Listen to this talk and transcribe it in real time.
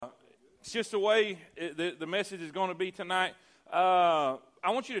It's just the way the message is going to be tonight. I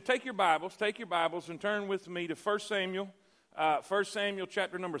want you to take your Bibles, and turn with me to 1 Samuel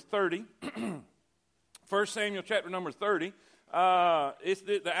chapter number 30. 1 Samuel chapter number 30.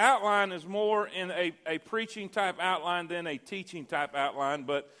 The outline is more in a preaching type outline than a teaching type outline,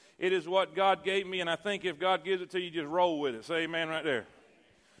 but it is what God gave me, and I think if God gives it to you, just roll with it. Say amen right there.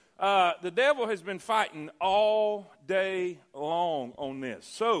 The devil has been fighting all day long on this.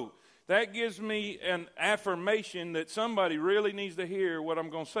 So that gives me an affirmation that somebody really needs to hear what I'm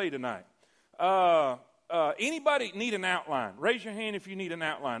going to say tonight. Anybody need an outline? Raise your hand if you need an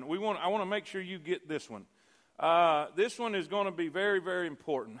outline. I want to make sure you get this one. This one is going to be very, very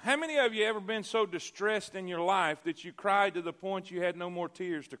important. How many of you ever been so distressed in your life that you cried to the point you had no more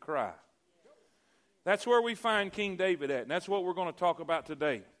tears to cry? That's where we find King David at, and that's what we're going to talk about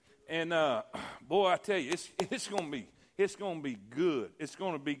today. And boy, I tell you, it's going to be good. It's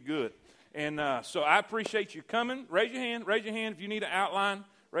going to be good. And so I appreciate you coming. Raise your hand if you need an outline.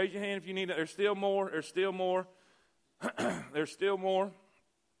 Raise your hand if you need it. There's still more. There's still more.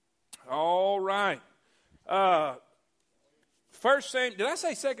 All right. 1 Samuel. Did I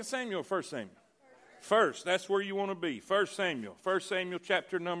say 2 Samuel or 1 Samuel? First. That's where you want to be. 1 Samuel. 1 Samuel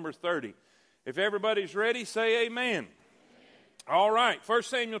chapter number 30. If everybody's ready, say amen. All right. 1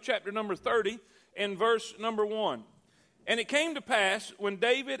 Samuel chapter number 30 and verse number 1. And it came to pass, when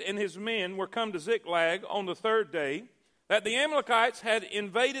David and his men were come to Ziklag on the third day, that the Amalekites had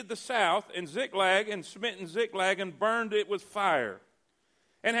invaded the south and Ziklag, and smitten Ziklag, and burned it with fire,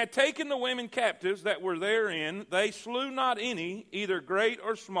 and had taken the women captives that were therein. They slew not any, either great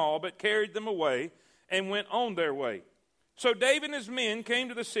or small, but carried them away, and went on their way. So David and his men came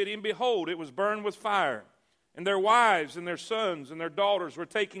to the city, and behold, it was burned with fire, and their wives and their sons and their daughters were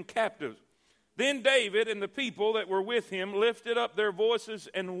taken captives. Then David and the people that were with him lifted up their voices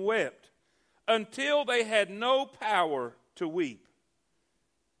and wept, until they had no power to weep.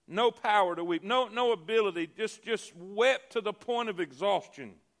 No power to weep. No ability. Just wept to the point of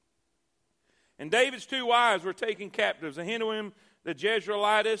exhaustion. And David's two wives were taken captives, Ahinoam the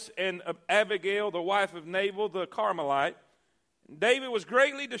Jezreelitess, and Abigail the wife of Nabal the Carmelite. And David was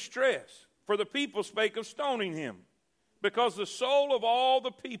greatly distressed, for the people spake of stoning him, because the soul of all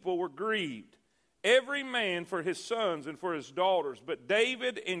the people were grieved, every man for his sons and for his daughters. But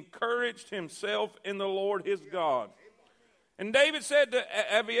David encouraged himself in the Lord his God. And David said to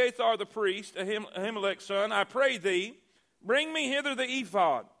Abiathar the priest, Ahimelech's son, I pray thee, bring me hither the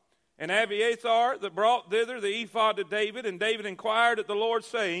ephod. And Abiathar that brought thither the ephod to David, and David inquired at the Lord,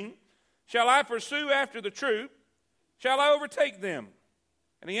 saying, Shall I pursue after the troop? Shall I overtake them?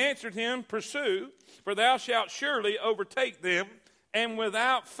 And he answered him, Pursue, for thou shalt surely overtake them, and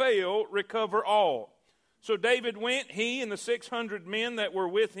without fail recover all. So David went, he and the 600 men that were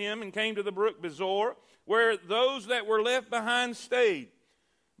with him, and came to the brook Bezor, where those that were left behind stayed.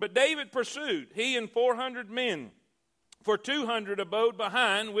 But David pursued, he and 400 men, for 200 abode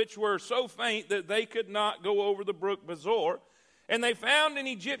behind, which were so faint that they could not go over the brook Bezor. And they found an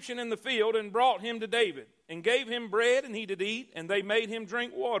Egyptian in the field, and brought him to David, and gave him bread, and he did eat, and they made him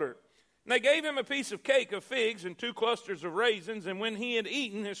drink water. And they gave him a piece of cake of figs and 2 clusters of raisins. And when he had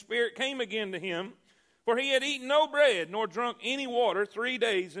eaten, his spirit came again to him, for he had eaten no bread, nor drunk any water 3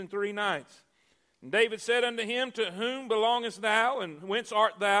 days and 3 nights. And David said unto him, To whom belongest thou, and whence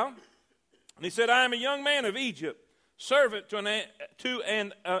art thou? And he said, I am a young man of Egypt, servant to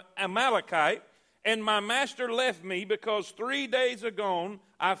an Amalekite, and my master left me, because 3 days agone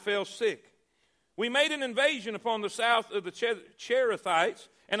I fell sick. We made an invasion upon the south of the Cherethites,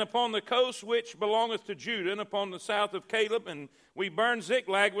 and upon the coast which belongeth to Judah, and upon the south of Caleb, and we burned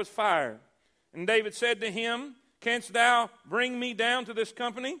Ziklag with fire. And David said to him, Canst thou bring me down to this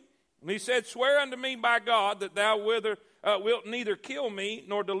company? And he said, Swear unto me by God that thou wilt neither kill me,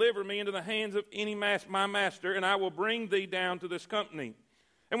 nor deliver me into the hands of any my master, and I will bring thee down to this company.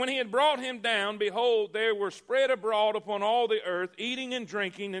 And when he had brought him down, behold, there were spread abroad upon all the earth, eating and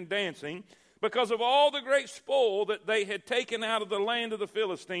drinking and dancing, because of all the great spoil that they had taken out of the land of the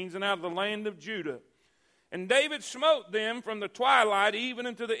Philistines and out of the land of Judah. And David smote them from the twilight even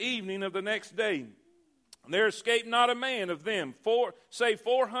unto the evening of the next day. And there escaped not a man of them, save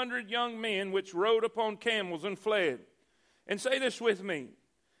 400 young men, which rode upon camels and fled. And say this with me.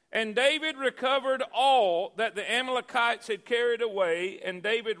 And David recovered all that the Amalekites had carried away, and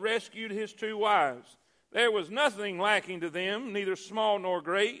David rescued his 2 wives. There was nothing lacking to them, neither small nor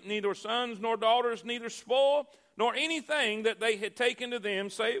great, neither sons nor daughters, neither spoil, nor anything that they had taken to them.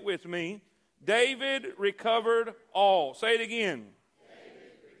 Say it with me. David recovered all. Say it again.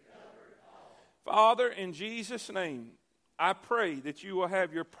 David recovered all. Father, in Jesus' name, I pray that you will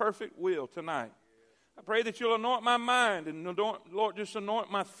have your perfect will tonight. I pray that you'll anoint my mind and, Lord, just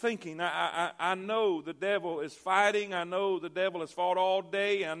anoint my thinking. I know the devil is fighting. I know the devil has fought all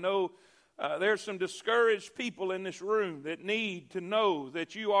day. I know there's some discouraged people in this room that need to know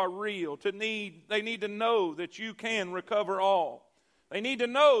that you are real. They need to know that you can recover all. They need to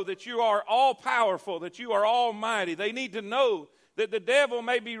know that you are all-powerful, that you are almighty. They need to know that the devil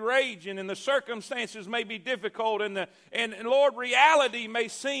may be raging and the circumstances may be difficult and Lord, reality may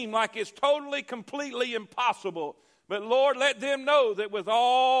seem like it's totally, completely impossible. But Lord, let them know that with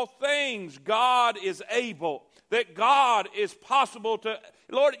all things God is able, that God is possible to,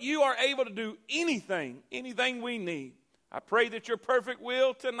 Lord, you are able to do anything we need. I pray that your perfect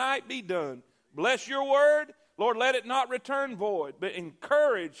will tonight be done. Bless your word. Lord, let it not return void, but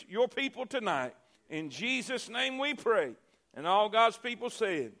encourage your people tonight. In Jesus' name we pray. And all God's people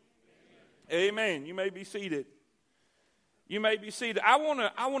said, Amen. You may be seated. You may be seated. I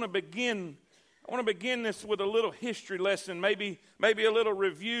want to begin this with a little history lesson, maybe a little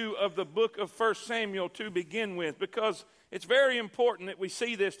review of the book of 1 Samuel to begin with, because it's very important that we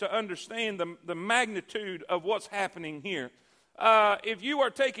see this to understand the magnitude of what's happening here. If you are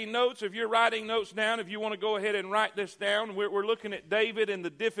taking notes, if you're writing notes down, if you want to go ahead and write this down, we're looking at David and the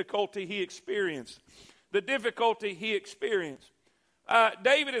difficulty he experienced. The difficulty he experienced.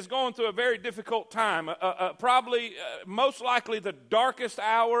 David is going through a very difficult time, probably most likely the darkest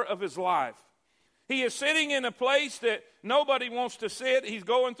hour of his life. He is sitting in a place that nobody wants to sit. He's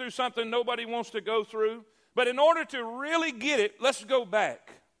going through something nobody wants to go through. But in order to really get it, let's go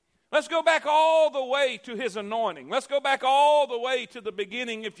back. Let's go back all the way to his anointing. Let's go back all the way to the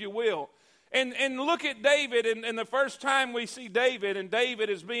beginning, if you will. And look at David, and the first time we see David, and David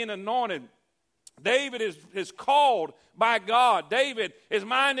is being anointed. David is called by God. David is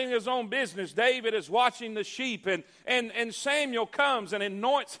minding his own business. David is watching the sheep. And Samuel comes and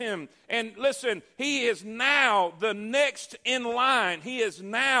anoints him. And listen, he is now the next in line. He is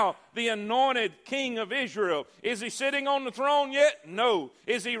now the anointed king of Israel. Is he sitting on the throne yet? No.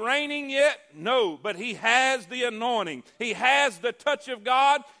 Is he reigning yet? No. But he has the anointing. He has the touch of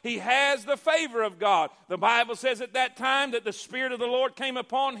God. He has the favor of God. The Bible says at that time that the Spirit of the Lord came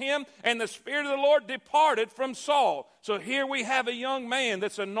upon him, and the Spirit of the Lord departed from Saul. So here we have a young man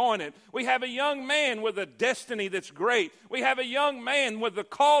that's anointed. We have a young man with a destiny that's great. We have a young man with the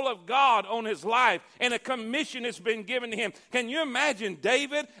call of God on his life and a commission that's been given to him. Can you imagine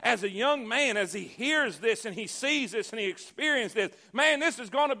David as a young man, as he hears this and he sees this and he experiences this? Man, this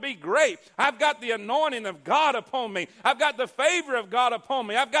is going to be great. I've got the anointing of God upon me. I've got the favor of God upon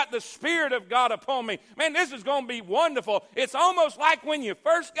me. I've got the Spirit of God upon me. Man, this is going to be wonderful. It's almost like when you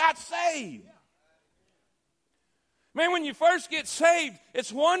first got saved. Man, when you first get saved, it's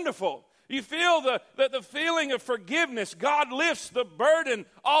wonderful. You feel the feeling of forgiveness. God lifts the burden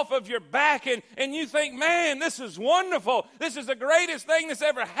off of your back, and you think, man, this is wonderful. This is the greatest thing that's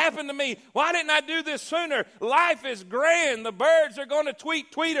ever happened to me. Why didn't I do this sooner? Life is grand. The birds are going to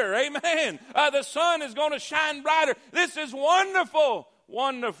tweeter. Amen. The sun is going to shine brighter. This is wonderful,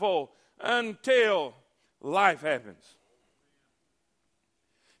 wonderful, until life happens.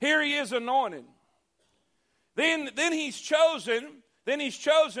 Here he is anointed. Then he's chosen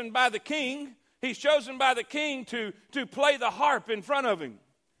by the king. He's chosen by the king to play the harp in front of him.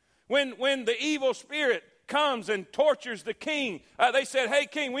 When the evil spirit comes and tortures the king, they said, hey,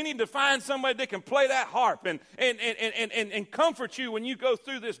 king, we need to find somebody that can play that harp and comfort you when you go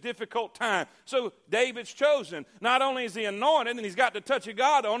through this difficult time. So David's chosen. Not only is he anointed and he's got the touch of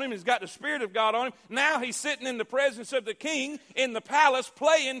God on him, he's got the Spirit of God on him, now he's sitting in the presence of the king in the palace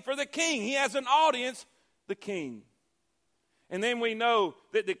playing for the king. He has an audience, the king. And then we know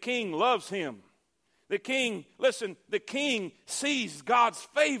that the king loves him. The king sees God's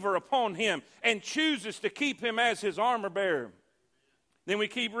favor upon him and chooses to keep him as his armor bearer. Then we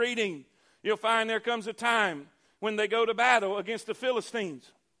keep reading. You'll find there comes a time when they go to battle against the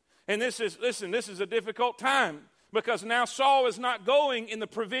Philistines. And this is a difficult time, because now Saul is not going in the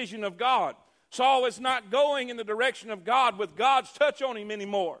provision of God. Saul is not going in the direction of God with God's touch on him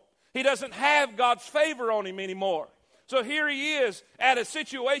anymore. He doesn't have God's favor on him anymore. So here he is at a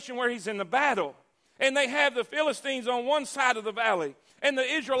situation where he's in the battle. And they have the Philistines on one side of the valley and the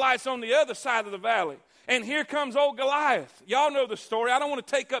Israelites on the other side of the valley. And here comes old Goliath. Y'all know the story. I don't want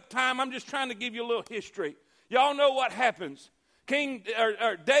to take up time. I'm just trying to give you a little history. Y'all know what happens.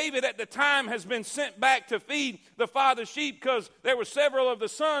 David at the time has been sent back to feed the father's sheep, because there were several of the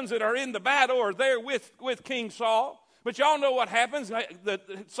sons that are in the battle or there with King Saul. But y'all know what happens.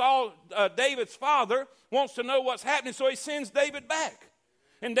 David's father wants to know what's happening, so he sends David back.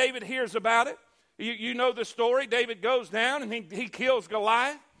 And David hears about it. You know the story. David goes down and he kills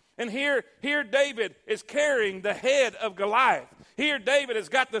Goliath. And here David is carrying the head of Goliath. Here David has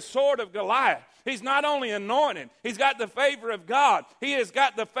got the sword of Goliath. He's not only anointed, he's got the favor of God. He has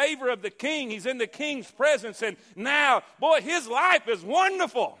got the favor of the king. He's in the king's presence. And now, boy, his life is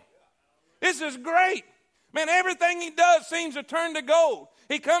wonderful. This is great. Man, everything he does seems to turn to gold.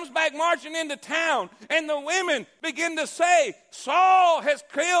 He comes back marching into town, and the women begin to say, Saul has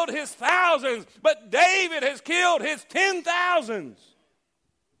killed his thousands, but David has killed his 10,000s.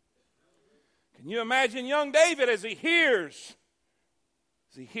 Can you imagine young David as he hears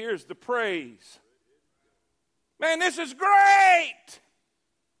the praise? Man, this is great!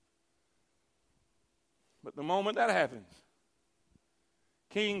 But the moment that happens,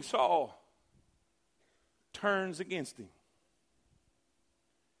 King Saul turns against him.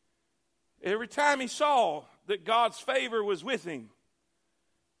 Every time he saw that God's favor was with him,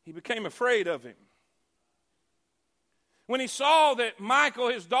 he became afraid of him. When he saw that Michal,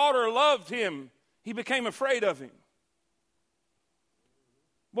 his daughter, loved him, he became afraid of him.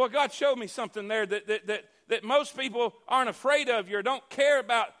 Boy, God showed me something there that most people aren't afraid of you or don't care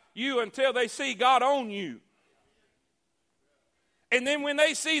about you until they see God on you. And then when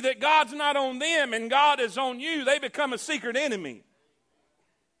they see that God's not on them and God is on you, they become a secret enemy.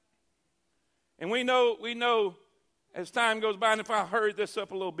 And we know as time goes by, and if I hurry this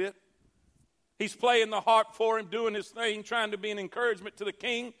up a little bit, he's playing the harp for him, doing his thing, trying to be an encouragement to the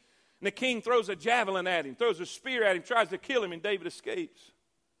king. And the king throws a javelin at him, throws a spear at him, tries to kill him, and David escapes.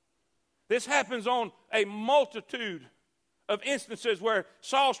 This happens on a multitude of instances where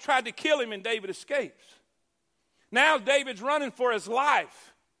Saul's tried to kill him and David escapes. Now David's running for his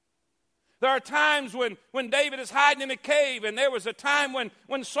life. There are times when David is hiding in a cave, and there was a time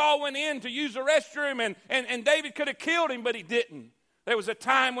when Saul went in to use the restroom, and David could have killed him, but he didn't. There was a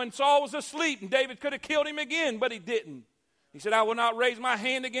time when Saul was asleep, and David could have killed him again, but he didn't. He said, I will not raise my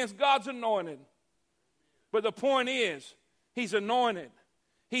hand against God's anointed. But the point is, he's anointed.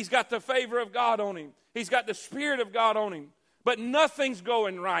 He's got the favor of God on him. He's got the Spirit of God on him. But nothing's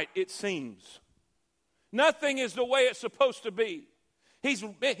going right, it seems. Nothing is the way it's supposed to be.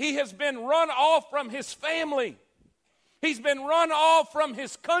 He has been run off from his family. He's been run off from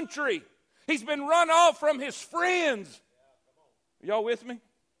his country. He's been run off from his friends. Are y'all with me?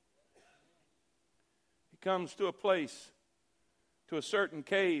 He comes to a place, to a certain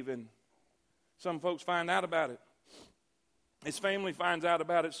cave, and some folks find out about it. His family finds out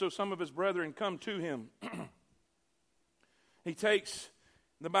about it, so some of his brethren come to him. He takes...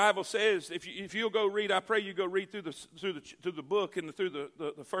 The Bible says, if you'll go read, I pray you go read through the book and through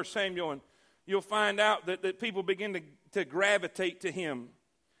the 1 Samuel, and you'll find out that people begin to gravitate to him.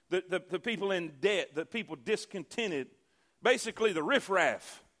 The people in debt, the people discontented, basically the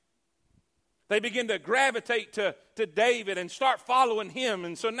riffraff. They begin to gravitate to David and start following him.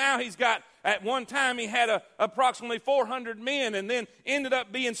 And so now he's got, at one time he had approximately 400 men and then ended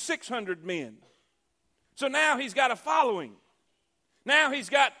up being 600 men. So now he's got a following. Now he's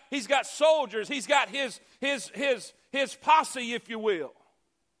got soldiers. He's got his posse, if you will.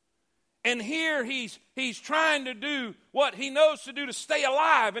 And here he's trying to do what he knows to do to stay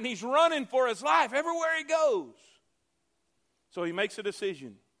alive, and he's running for his life everywhere he goes. So he makes a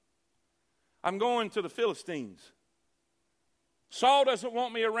decision. I'm going to the Philistines. Saul doesn't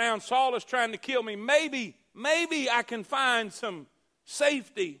want me around. Saul is trying to kill me. Maybe I can find some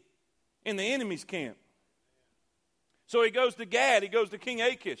safety in the enemy's camp. So he goes to Gad. He goes to King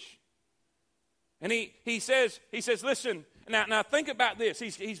Achish. And he says, listen, now think about this.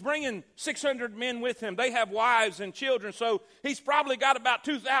 He's bringing 600 men with him. They have wives and children, so he's probably got about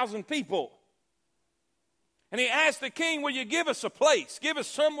 2,000 people. And he asked the king, will you give us a place? Give us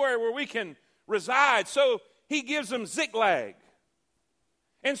somewhere where we can reside. So he gives them Ziklag.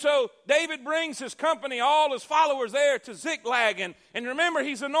 And so David brings his company, all his followers there to Ziklag. And remember,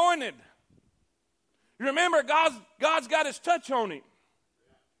 he's anointed. Remember, God's got his touch on him.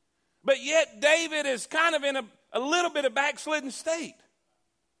 But yet David is kind of in a little bit of backslidden state.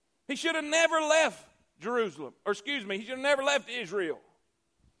 He should have never left Jerusalem. He should have never left Israel.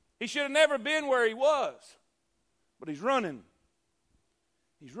 He should have never been where he was. But he's running.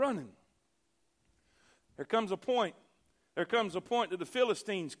 He's running. There comes a point that the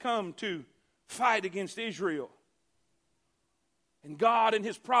Philistines come to fight against Israel. And God, in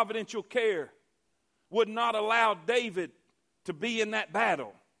his providential care, would not allow David to be in that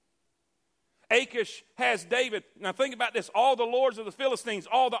battle. Achish has David. Now think about this. All the lords of the Philistines,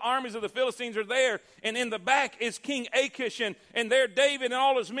 all the armies of the Philistines are there. And in the back is King Achish. And there David and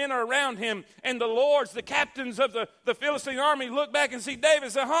all his men are around him. And the lords, the captains of the Philistine army look back and see David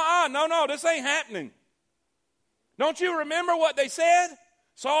and say, no, this ain't happening. Don't you remember what they said?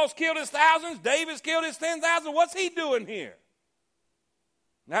 Saul's killed his thousands. David's killed his 10,000. What's he doing here?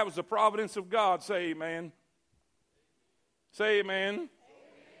 And that was the providence of God. Say amen. Say amen.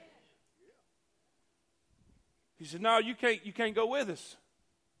 He said, no, you can't go with us.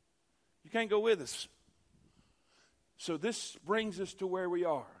 You can't go with us. So this brings us to where we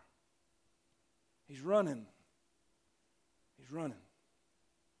are. He's running. He's running.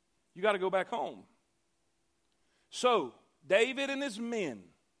 You got to go back home. So David and his men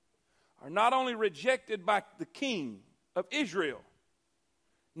are not only rejected by the king of Israel,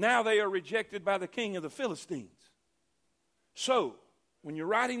 now they are rejected by the king of the Philistines. So when you're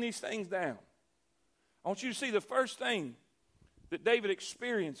writing these things down, I want you to see the first thing that David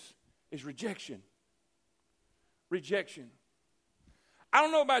experienced is rejection. Rejection. I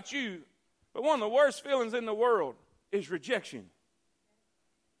don't know about you, but one of the worst feelings in the world is rejection.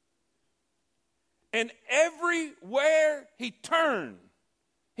 And everywhere he turned,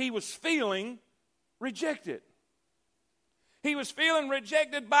 he was feeling rejected. He was feeling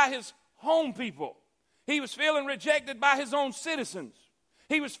rejected by his home people. He was feeling rejected by his own citizens.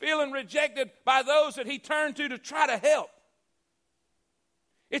 He was feeling rejected by those that he turned to try to help.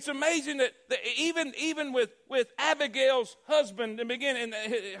 It's amazing that even with Abigail's husband, in the beginning,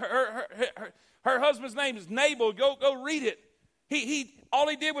 her husband's name is Nabal. Go read it. He all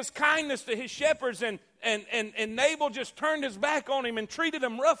he did was kindness to his shepherds, and Nabal just turned his back on him and treated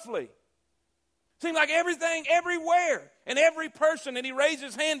him roughly. Seemed like everything, everywhere, and every person that he raised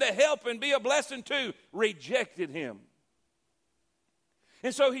his hand to help and be a blessing to rejected him.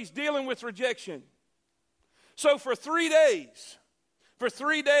 And so he's dealing with rejection. So for 3 days,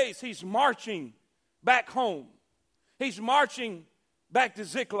 he's marching back home. He's marching back to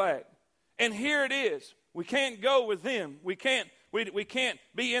Ziklag. And here it is. We can't go with them. We can't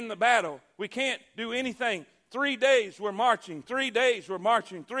be in the battle. We can't do anything. 3 days we're marching. 3 days we're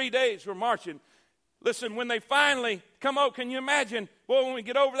marching. 3 days we're marching. Listen, when they finally come out, can you imagine? Well, when we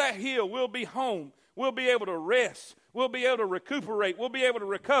get over that hill, we'll be home. We'll be able to rest. We'll be able to recuperate. We'll be able to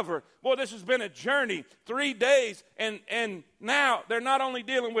recover. Boy, this has been a journey. 3 days, and now they're not only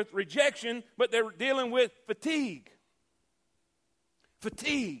dealing with rejection, but they're dealing with fatigue.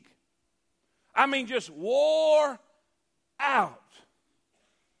 Fatigue. I mean, just wore out.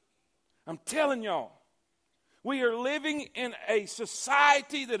 I'm telling y'all, we are living in a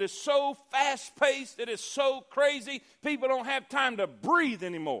society that is so fast-paced, that is so crazy, people don't have time to breathe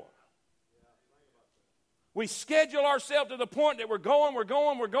anymore. We schedule ourselves to the point that we're going.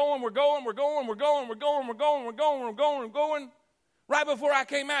 Right before I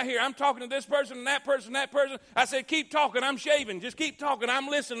came out here, I'm talking to this person and that person, that person. I said, keep talking, I'm shaving. Just keep talking, I'm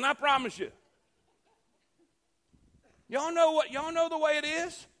listening, I promise you. Y'all know the way it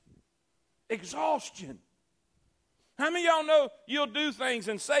is? Exhaustion. How many of y'all know you'll do things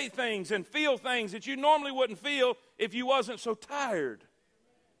and say things and feel things that you normally wouldn't feel if you wasn't so tired?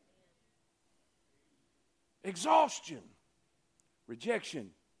 Exhaustion, rejection.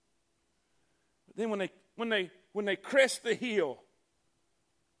 But then when they crest the hill,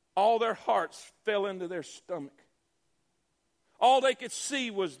 all their hearts fell into their stomach. All they could see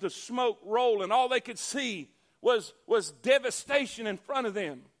was the smoke rolling. All they could see was devastation in front of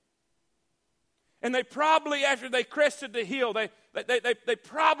them. And they probably, after they crested the hill, they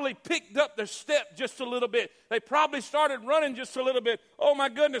probably picked up their step just a little bit. They probably started running just a little bit. Oh my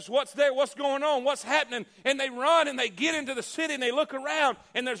goodness, what's there? What's going on? What's happening? And they run and they get into the city and they look around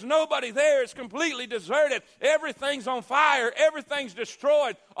and there's nobody there. It's completely deserted. Everything's on fire. Everything's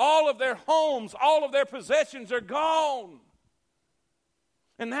destroyed. All of their homes, all of their possessions are gone.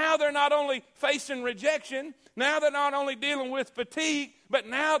 And now they're not only facing rejection, now they're not only dealing with fatigue, but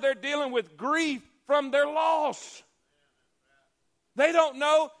now they're dealing with grief from their loss. They don't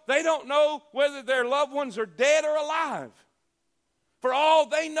know whether their loved ones are dead or alive. For all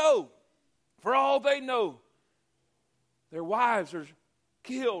they know, their wives are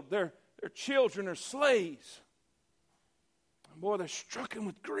killed, their children are slaves. And boy, they're stricken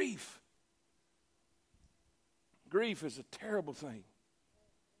with grief. Grief is a terrible thing.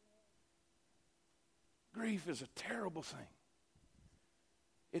 Grief is a terrible thing.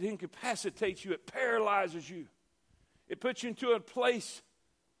 It incapacitates you. It paralyzes you. It puts you into a place.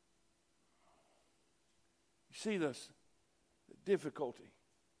 You see the difficulty.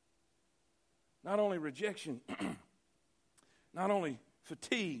 Not only rejection, not only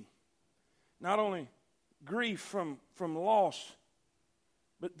fatigue. not only grief from loss,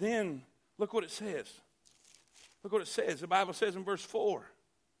 but then look what it says. Look what it says. The Bible says in verse 4.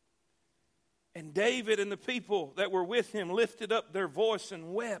 And David and the people that were with him lifted up their voice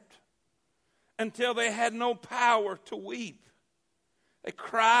and wept until they had no power to weep. They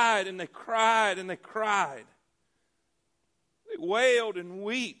cried and they cried and they cried. They wailed and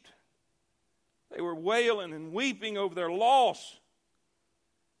wept. They were wailing and weeping over their loss.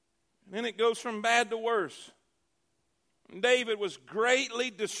 And then it goes from bad to worse. And David was greatly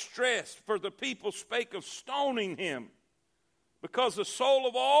distressed, for the people spake of stoning him, because the soul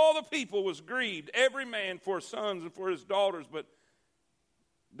of all the people was grieved, every man for his sons and for his daughters. But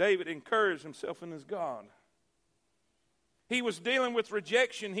David encouraged himself in his God. He was dealing with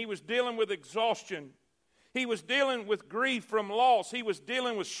rejection. He was dealing with exhaustion. He was dealing with grief from loss. He was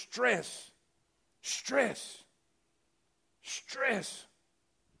dealing with stress. Stress.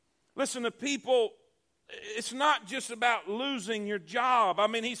 Listen, the people, it's not just about losing your job. I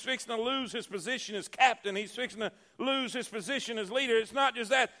mean, he's fixing to lose his position as captain. He's fixing to lose his position as leader. It's not just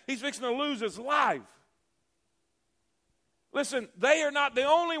that. He's fixing to lose his life. Listen, they are not the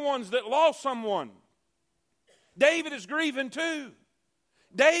only ones that lost someone. David is grieving too.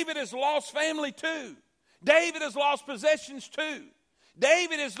 David has lost family too. David has lost possessions too.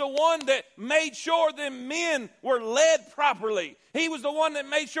 David is the one that made sure them men were led properly. He was the one that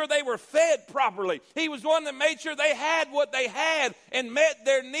made sure they were fed properly. He was the one that made sure they had what they had and met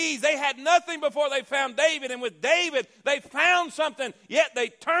their needs. They had nothing before they found David. And with David, they found something, yet they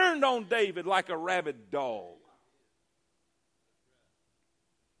turned on David like a rabid dog.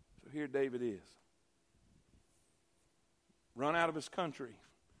 So here David is. Run out of his country.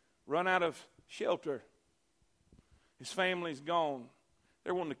 Run out of shelter. His family's gone.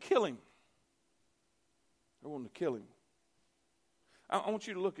 They're wanting to kill him. They're wanting to kill him. I want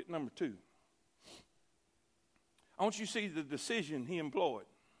you to look at number 2. I want you to see the decision he employed.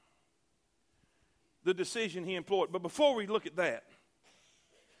 The decision he employed. But before we look at that,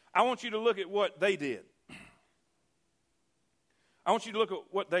 I want you to look at what they did. I want you to look at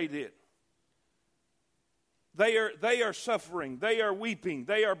what they did. They are suffering. They are weeping.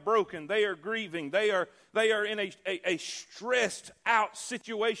 They are broken. They are grieving. They are in a stressed out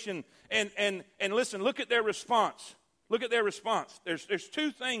situation. And listen, look at their response. Look at their response. There's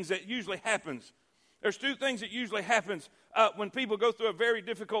 2 things that usually happens. There's 2 things that usually happens when people go through a very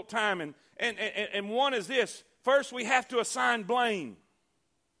difficult time. And one is this. First, we have to assign blame.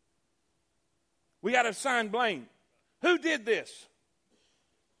 We got to assign blame. Who did this?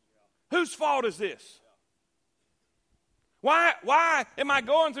 Whose fault is this? Why am I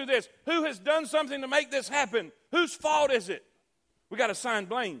going through this? Who has done something to make this happen? Whose fault is it? We got to assign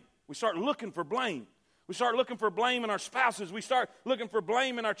blame. We start looking for blame. We start looking for blame in our spouses. We start looking for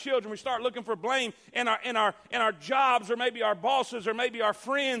blame in our children. We start looking for blame in our jobs, or maybe our bosses, or maybe our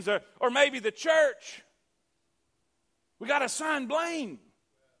friends, or maybe the church. We got to assign blame.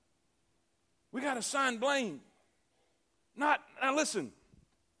 We got to assign blame. Now listen.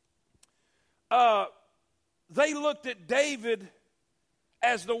 They looked at David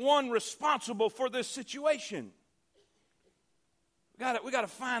as the one responsible for this situation. We got to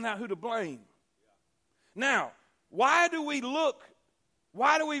find out who to blame. Now, why do we look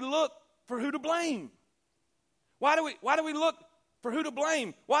for who to blame? Why do we look for who to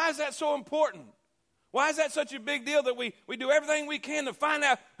blame? Why is that so important? Why is that such a big deal that we do everything we can to find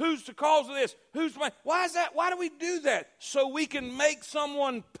out who's the cause of this? Who's to blame? Why is that? Why do we do that? So we can make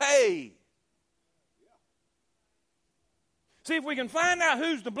someone pay. See, if we can find out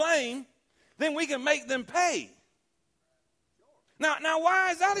who's to blame, then we can make them pay. Now, why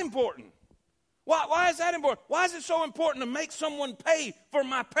is that important? Why is that important? Why is it so important to make someone pay for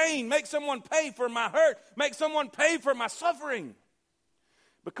my pain, make someone pay for my hurt, make someone pay for my suffering?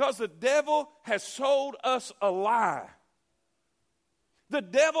 Because the devil has sold us a lie. The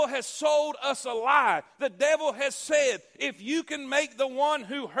devil has sold us a lie. The devil has said, if you can make the one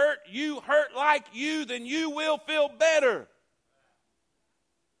who hurt you hurt like you, then you will feel better.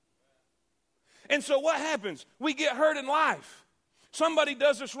 And so what happens? We get hurt in life. Somebody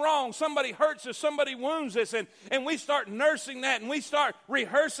does us wrong. Somebody hurts us. Somebody wounds us. And we start nursing that, and we start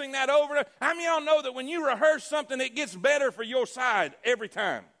rehearsing that over. How many of y'all know that when you rehearse something, it gets better for your side every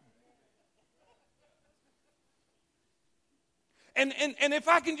time? And if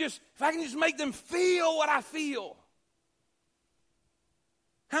I can just make them feel what I feel.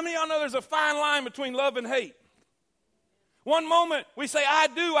 How many of y'all know there's a fine line between love and hate? One moment we say, I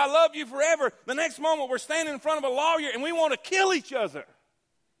do, I love you forever. The next moment we're standing in front of a lawyer and we want to kill each other.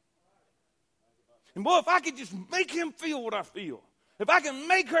 And boy, if I could just make him feel what I feel. if I can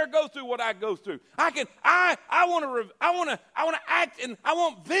make her go through what I go through, I want to act, and I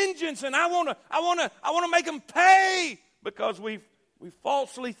want vengeance, and I want to make them pay, because we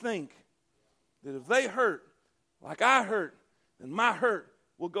falsely think that if they hurt like I hurt, then my hurt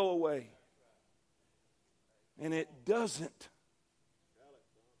will go away. And it doesn't.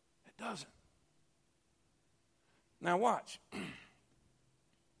 It doesn't. Now watch.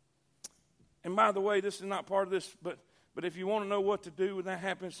 And by the way, this is not part of this, but if you want to know what to do when that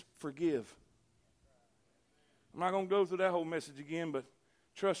happens, forgive. I'm not going to go through that whole message again, but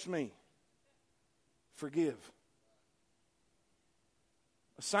trust me, forgive.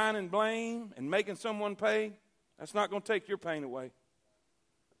 Assigning blame and making someone pay, that's not going to take your pain away.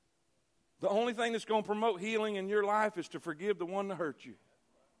 The only thing that's going to promote healing in your life is to forgive the one that hurt you.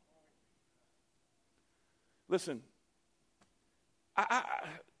 Listen, I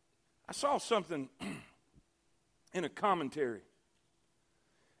saw something in a commentary,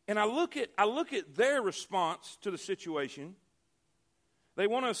 and I look at their response to the situation. They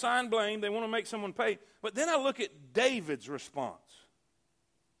want to assign blame, they want to make someone pay, but then I look at David's response.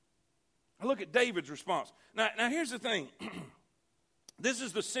 Now here's the thing. This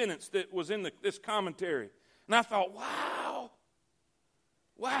is the sentence that was in this commentary, and I thought,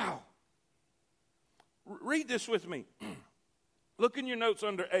 wow. Read this with me. Look in your notes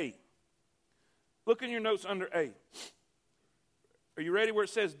under A. Look in your notes under A. Are you ready where it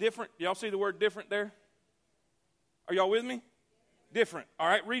says different? Y'all see the word different there? Are y'all with me? Different. All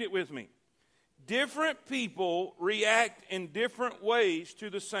right, read it with me. Different people react in different ways to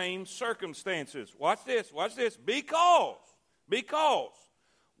the same circumstances. Watch this. Because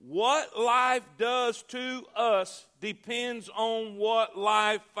what life does to us depends on what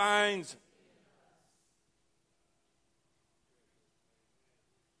life finds.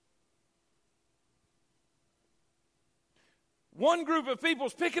 One group of people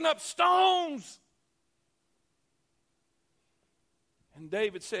is picking up stones. And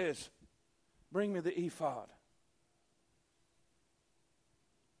David says, bring me the ephod.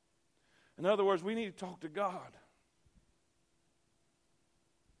 In other words, we need to talk to God.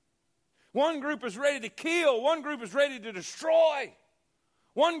 One group is ready to kill. One group is ready to destroy.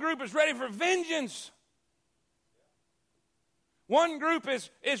 One group is ready for vengeance. One group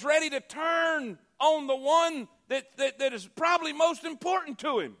is ready to turn on the one that is probably most important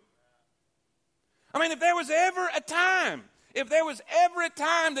to him. I mean, if there was ever a time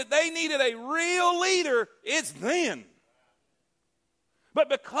that they needed a real leader, it's then. But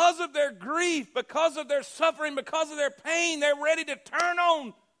because of their grief, because of their suffering, because of their pain, they're ready to turn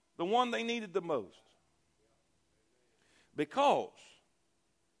on the one they needed the most. Because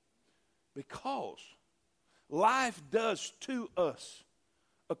life does to us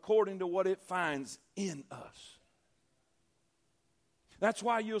according to what it finds in us. That's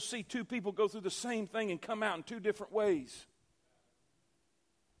why you'll see two people go through the same thing and come out in two different ways.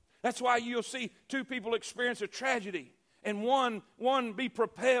 That's why you'll see two people experience a tragedy and one be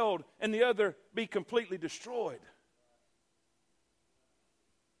propelled and the other be completely destroyed.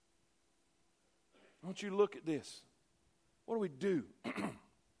 I want you to look at this. What do we do?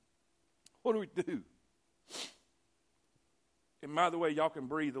 What do we do? And by the way, y'all can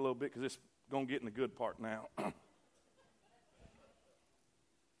breathe a little bit because it's going to get in the good part now.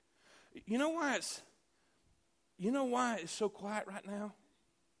 You know why it's so quiet right now?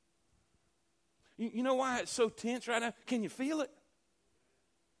 You know why it's so tense right now? Can you feel it?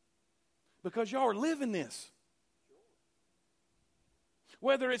 Because y'all are living this.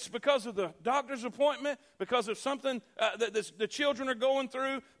 Whether it's because of the doctor's appointment, because of something that the children are going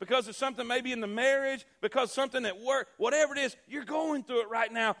through, because of something maybe in the marriage, because of something at work, whatever it is, you're going through it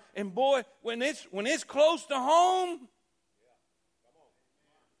right now. And boy, when it's close to home.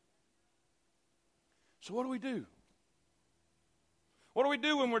 So what do we do? What do we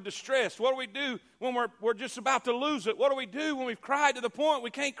do when we're distressed? What do we do when we're just about to lose it? What do we do when we've cried to the point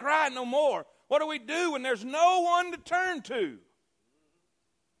we can't cry no more? What do we do when there's no one to turn to?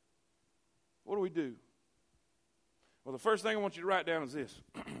 What do we do? Well, the first thing I want you to write down is this.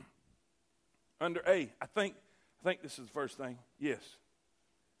 Under A, I think this is the first thing. Yes.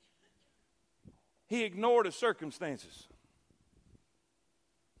 He ignored his circumstances.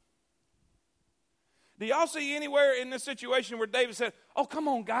 Do y'all see anywhere in this situation where David said, oh, come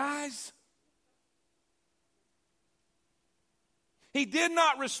on, guys? He did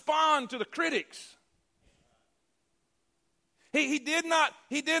not respond to the critics. He did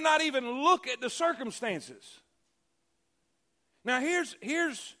not even look at the circumstances. Now here's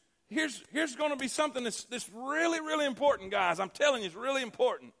going to be something that's really, really important, guys. I'm telling you, it's really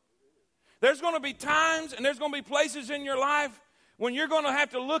important. There's going to be times and there's going to be places in your life when you're going to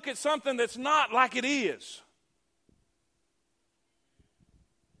have to look at something that's not like it is.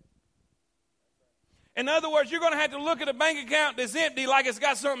 In other words, you're going to have to look at a bank account that's empty like it's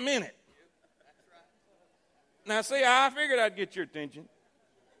got something in it. Now, see, I figured I'd get your attention.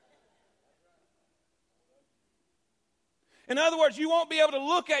 In other words, you won't be able to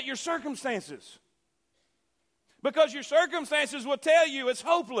look at your circumstances because your circumstances will tell you it's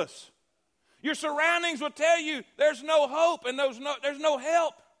hopeless. Your surroundings will tell you there's no hope and there's no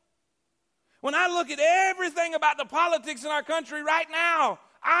help. When I look at everything about the politics in our country right now,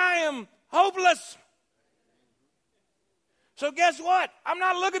 I am hopeless. So guess what? I'm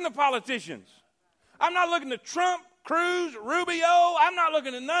not looking to politicians. I'm not looking to Trump, Cruz, Rubio. I'm not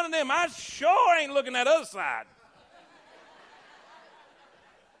looking at none of them. I sure ain't looking at the other side.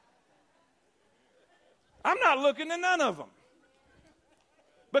 I'm not looking at none of them.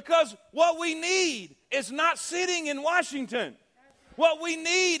 Because what we need is not sitting in Washington. What we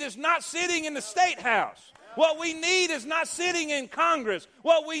need is not sitting in the State House. What we need is not sitting in Congress.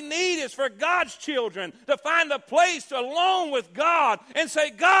 What we need is for God's children to find a place alone with God and say,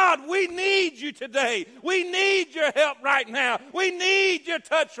 God, we need you today. We need your help right now. We need your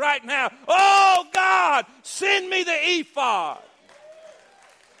touch right now. Oh, God, send me the ephod.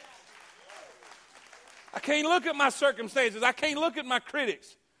 I can't look at my circumstances. I can't look at my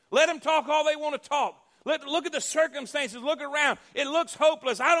critics. Let them talk all they want to talk. Look at the circumstances. Look around. It looks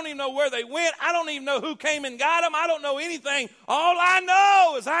hopeless. I don't even know where they went. I don't even know who came and got them. I don't know anything. All I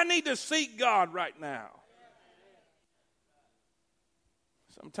know is I need to seek God right now.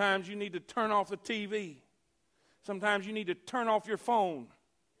 Sometimes you need to turn off the TV. Sometimes you need to turn off your phone.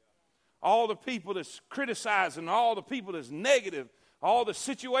 All the people that's criticizing, all the people that's negative, all the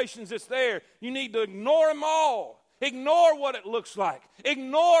situations that's there, you need to ignore them all. Ignore what it looks like.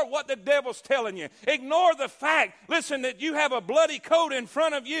 Ignore what the devil's telling you. Ignore the fact, listen, that you have a bloody coat in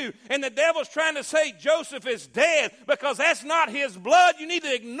front of you and the devil's trying to say Joseph is dead because that's not his blood. You need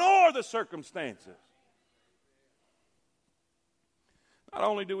to ignore the circumstances. Not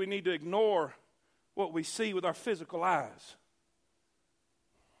only do we need to ignore what we see with our physical eyes,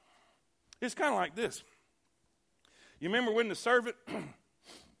 it's kind of like this. You remember when the servant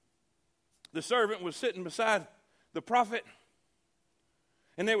was sitting beside the prophet,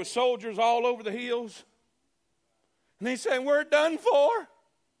 and there were soldiers all over the hills, and they said, we're done for.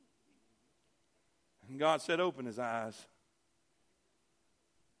 And God said, open his eyes.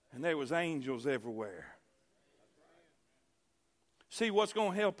 And there was angels everywhere. See, what's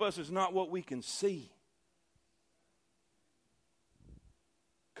going to help us is not what we can see.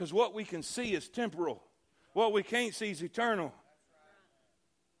 Because what we can see is temporal. What we can't see is eternal.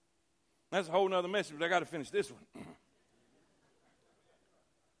 That's a whole other message, but I got to finish this one.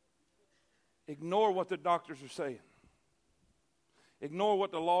 Ignore what the doctors are saying. Ignore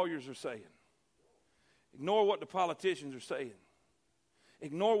what the lawyers are saying. Ignore what the politicians are saying.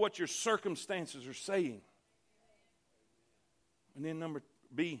 Ignore what your circumstances are saying. And then number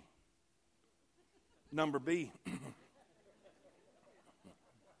B.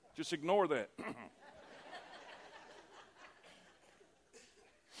 Just ignore that.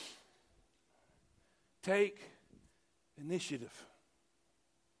 Take initiative.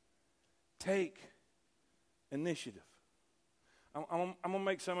 Take initiative. I'm going to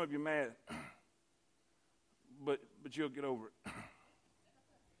make some of you mad, but you'll get over it.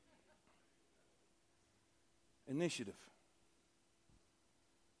 Initiative.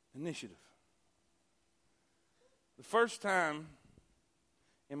 The first time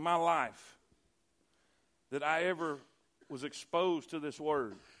in my life that I ever was exposed to this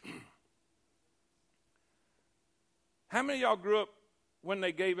word. How many of y'all grew up when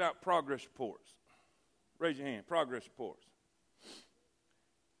they gave out progress reports? Raise your hand. Progress reports.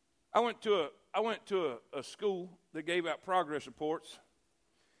 I went to a school that gave out progress reports,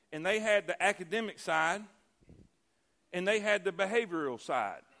 and they had the academic side, and they had the behavioral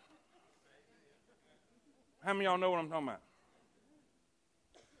side. How many of y'all know what I'm talking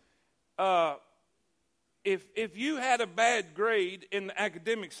about? If you had a bad grade in the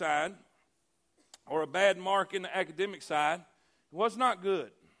academic side, or a bad mark in the academic side, it was not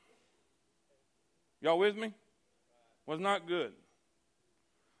good. Y'all with me? Was not good.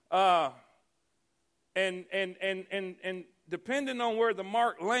 And depending on where the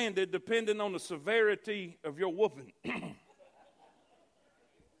mark landed, depending on the severity of your whooping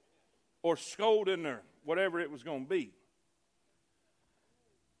or scolding or whatever it was going to be.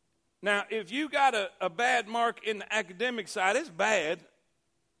 Now, if you got a bad mark in the academic side, it's bad.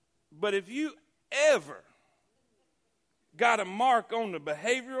 But if you ever got a mark on the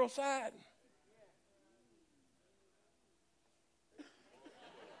behavioral side,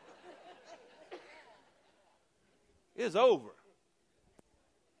 It's over.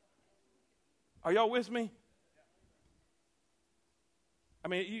 Are y'all with me? I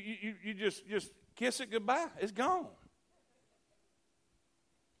mean, you just kiss it goodbye. It's gone.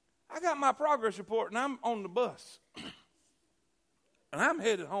 I got my progress report, and I'm on the bus. And I'm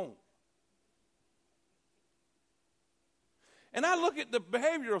headed home. And I look at the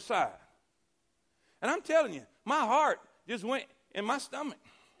behavioral side. And I'm telling you, my heart just went in my stomach.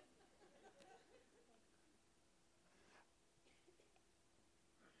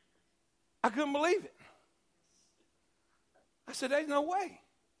 I couldn't believe it. I said, there's no way.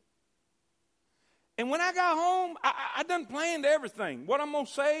 And when I got home, I done planned everything, what I'm going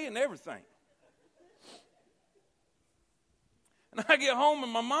to say and everything. And I get home,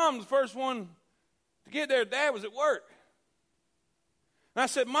 and my mom's the first one to get there. Dad was at work. And I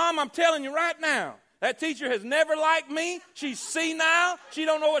said, Mom, I'm telling you right now, that teacher has never liked me. She's senile. She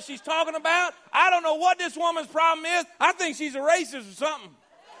don't know what she's talking about. I don't know what this woman's problem is. I think she's a racist or something.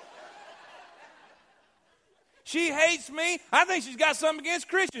 She hates me. I think she's got something against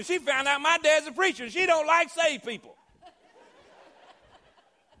Christians. She found out my dad's a preacher. She don't like saved people.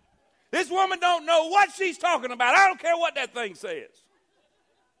 This woman don't know what she's talking about. I don't care what that thing says.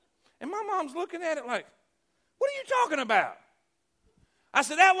 And my mom's looking at it like, what are you talking about? I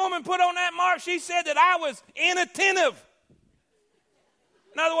said, that woman put on that mark, she said that I was inattentive.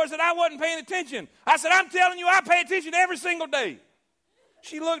 In other words, that I wasn't paying attention. I said, I'm telling you, I pay attention every single day.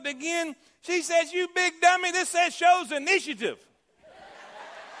 She looked again. She says, you big dummy, this says shows initiative.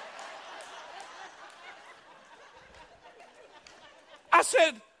 I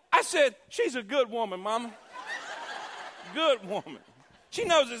said, she's a good woman, Mama. Good woman. She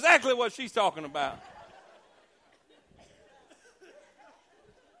knows exactly what she's talking about.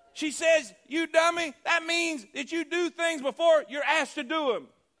 She says, you dummy, that means that you do things before you're asked to do them.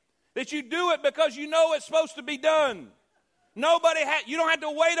 That you do it because you know it's supposed to be done. You don't have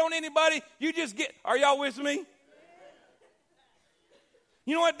to wait on anybody. You just get, are y'all with me?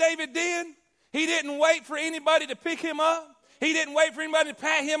 You know what David did? He didn't wait for anybody to pick him up. He didn't wait for anybody to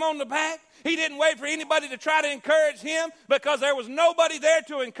pat him on the back. He didn't wait for anybody to try to encourage him because there was nobody there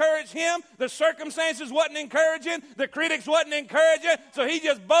to encourage him. The circumstances wasn't encouraging. The critics wasn't encouraging. So he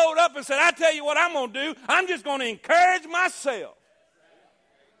just bowed up and said, I tell you what I'm going to do. I'm just going to encourage myself.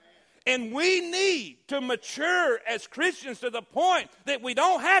 And we need to mature as Christians to the point that we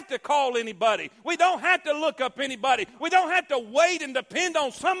don't have to call anybody. We don't have to look up anybody. We don't have to wait and depend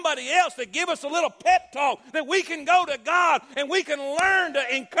on somebody else to give us a little pep talk, that we can go to God and we can learn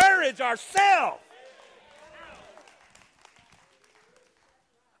to encourage ourselves.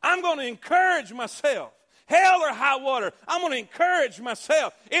 I'm going to encourage myself. Hell or high water, I'm going to encourage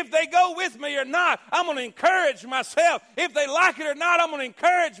myself. If they go with me or not, I'm going to encourage myself. If they like it or not, I'm going to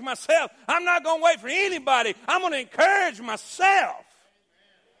encourage myself. I'm not going to wait for anybody. I'm going to encourage myself.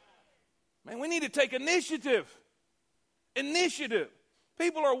 Man, we need to take initiative. Initiative.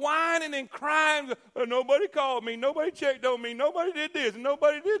 People are whining and crying. Oh, nobody called me. Nobody checked on me. Nobody did this.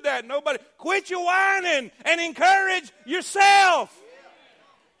 Nobody did that. Nobody. Quit your whining and encourage yourself.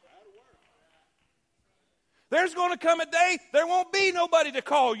 There's going to come a day there won't be nobody to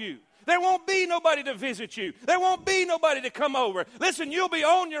call you. There won't be nobody to visit you. There won't be nobody to come over. Listen, you'll be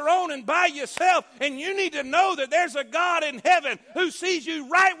on your own and by yourself, and you need to know that there's a God in heaven who sees you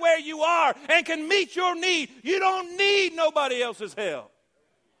right where you are and can meet your need. You don't need nobody else's help.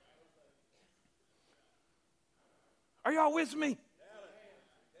 Are y'all with me?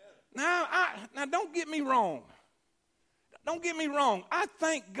 Now don't get me wrong. Don't get me wrong. I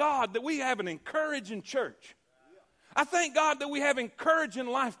thank God that we have an encouraging church. I thank God that we have encouraging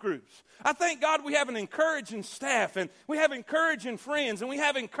life groups. I thank God we have an encouraging staff, and we have encouraging friends, and we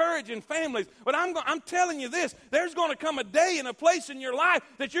have encouraging families. But I'm telling you this, there's going to come a day and a place in your life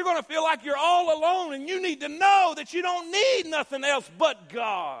that you're going to feel like you're all alone, and you need to know that you don't need nothing else but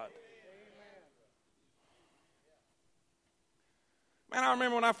God. Man, I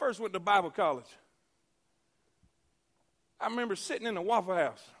remember when I first went to Bible college. I remember sitting in the Waffle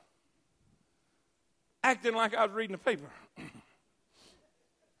House, acting like I was reading the paper.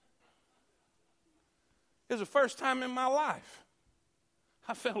 It was the first time in my life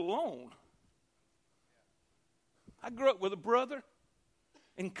I felt alone. I grew up with a brother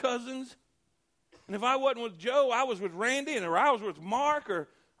and cousins, and if I wasn't with Joe, I was with Randy, or I was with Mark, or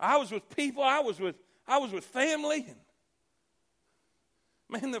I was with people. I was with family. And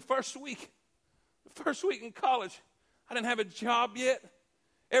man, the first week in college, I didn't have a job yet.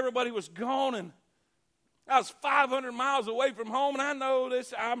 Everybody was gone, and I was 500 miles away from home, and I know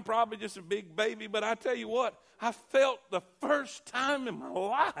this, I'm probably just a big baby, but I tell you what, I felt the first time in my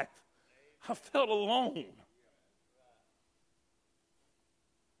life, I felt alone.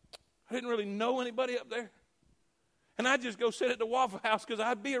 I didn't really know anybody up there. And I'd just go sit at the Waffle House because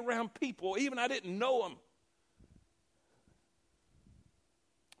I'd be around people, even I didn't know them.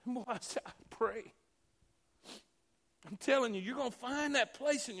 And boy, I pray. I'm telling you, you're going to find that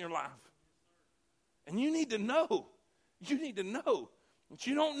place in your life. And you need to know. You need to know that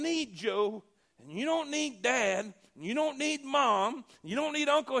you don't need Joe, and you don't need Dad, and you don't need Mom, you don't need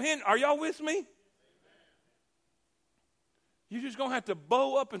Uncle Henry. Are y'all with me? You're just going to have to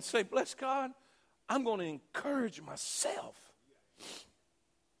bow up and say, bless God, I'm going to encourage myself.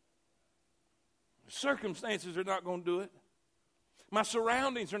 Circumstances are not going to do it. My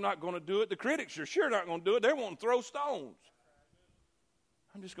surroundings are not going to do it. The critics are sure not going to do it. They're wanting to throw stones.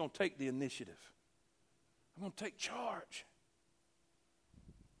 I'm just going to take the initiative. I'm going to take charge.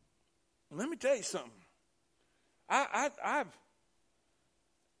 And let me tell you something.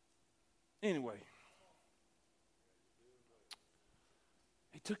 Anyway.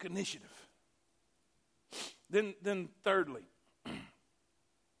 He took initiative. Then thirdly,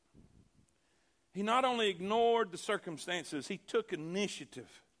 he not only ignored the circumstances, he took initiative.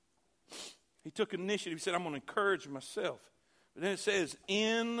 He took initiative. He said, I'm going to encourage myself. But then it says,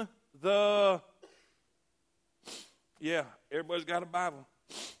 yeah, everybody's got a Bible.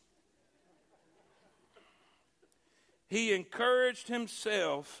 He encouraged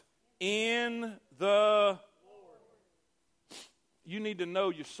himself in the... You need to know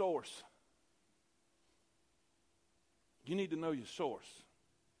your source. You need to know your source.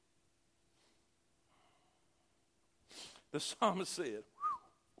 The psalmist said,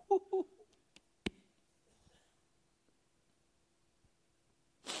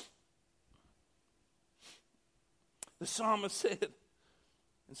 the psalmist said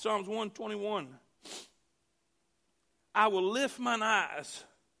in Psalms 121, I will lift mine eyes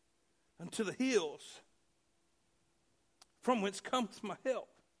unto the hills, from whence cometh my help.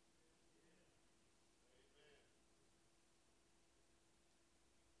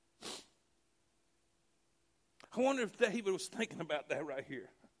 I wonder if David was thinking about that right here.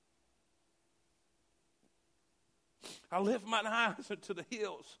 I lift mine eyes unto the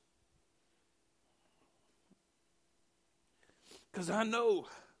hills, because I know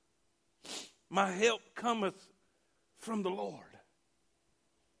my help cometh from the Lord.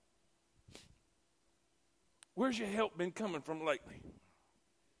 Where's your help been coming from lately?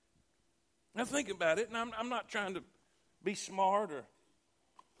 Now think about it, and I'm not trying to be smart or...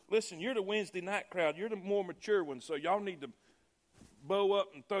 Listen, you're the Wednesday night crowd. You're the more mature one, so y'all need to bow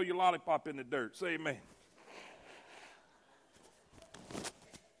up and throw your lollipop in the dirt. Say amen.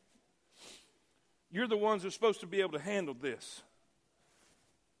 You're the ones that are supposed to be able to handle this.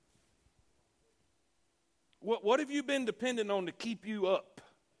 What have you been dependent on to keep you up?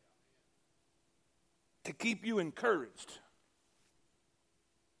 To keep you encouraged?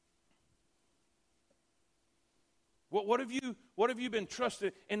 What have you been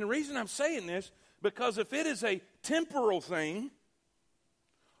trusted? And the reason I'm saying this, because if it is a temporal thing,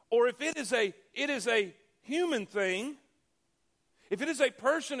 or if it is a human thing, if it is a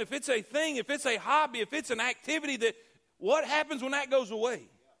person, if it's a thing, if it's a hobby, if it's an activity, that what happens when that goes away?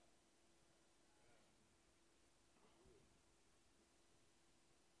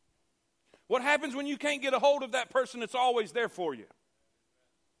 What happens when you can't get a hold of that person that's always there for you?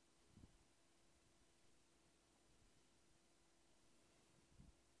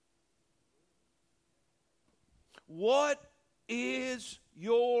 What is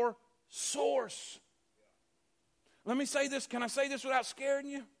your source? Let me say this. Can I say this without scaring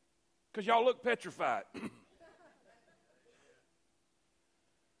you? Because y'all look petrified.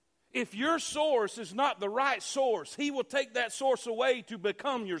 If your source is not the right source, he will take that source away to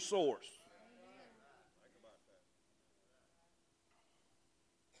become your source.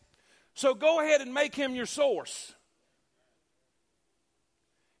 So go ahead and make him your source.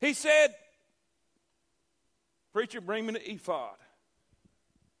 He said, preacher, bring me the ephod.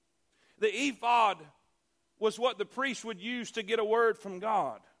 The ephod was what the priest would use to get a word from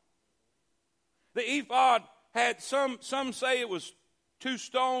God. The ephod had some say it was 2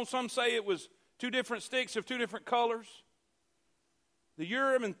 stones, some say it was 2 different sticks of 2 different colors. The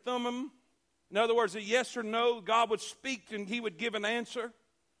Urim and Thummim, in other words, a yes or no, God would speak and he would give an answer.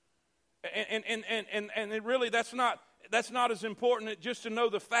 And it really, that's not as important just to know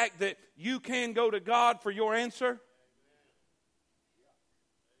the fact that you can go to God for your answer.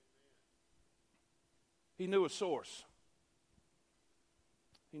 He knew a source.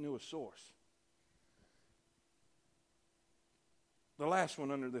 He knew a source. The last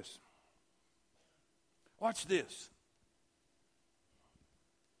one under this. Watch this.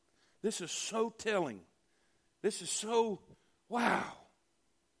 This is so telling. This is so, wow.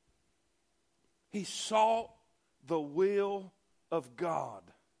 He sought the will of God.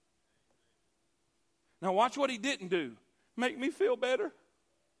 Now watch what he didn't do. Make me feel better.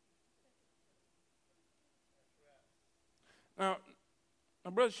 Now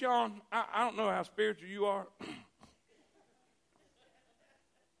Brother Sean, I don't know how spiritual you are.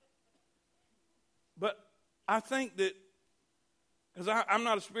 But I think that, because I'm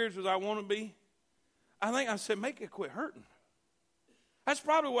not as spiritual as I want to be, I think I said, make it quit hurting. That's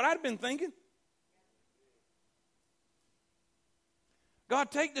probably what I'd been thinking.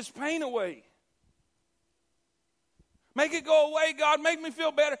 God, take this pain away. Make it go away, God. Make me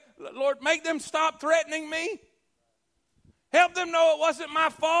feel better. Lord, make them stop threatening me. Help them know it wasn't my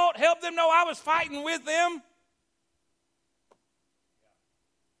fault. Help them know I was fighting with them.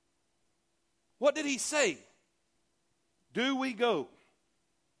 What did he say? Do we go?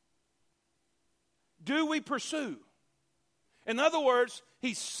 Do we pursue? In other words,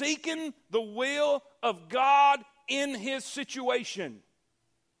 he's seeking the will of God in his situation.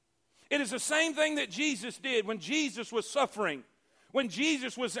 It is the same thing that Jesus did when Jesus was suffering, when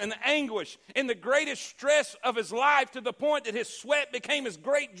Jesus was in anguish, in the greatest stress of his life, to the point that his sweat became as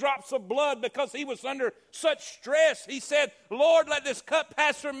great drops of blood because he was under such stress. He said, Lord, let this cup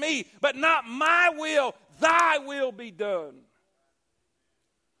pass from me, but not my will, thy will be done.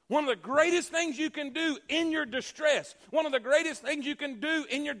 One of the greatest things you can do in your distress, one of the greatest things you can do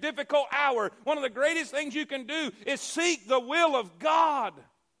in your difficult hour, one of the greatest things you can do is seek the will of God.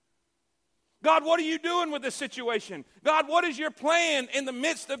 God, what are you doing with this situation? God, what is your plan in the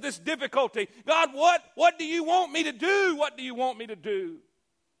midst of this difficulty? God, what do you want me to do? What do you want me to do?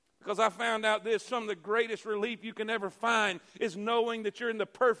 Because I found out this, some of the greatest relief you can ever find is knowing that you're in the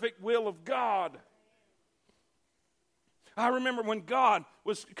perfect will of God. I remember when God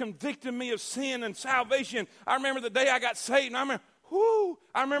was convicting me of sin and salvation. I remember the day I got saved, and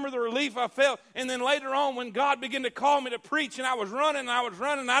I remember the relief I felt. And then later on, when God began to call me to preach, and I was running,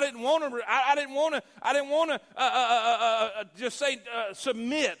 I didn't want to just say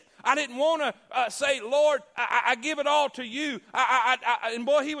submit. I didn't want to say, Lord, I give it all to you. And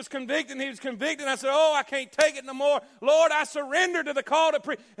boy, he was convicted. I said, oh, I can't take it no more. Lord, I surrender to the call to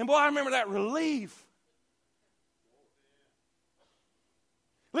preach. And boy, I remember that relief.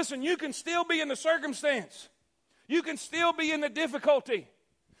 Listen, you can still be in the circumstance. You can still be in the difficulty.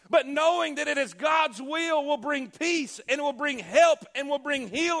 But knowing that it is God's will bring peace, and will bring help, and will bring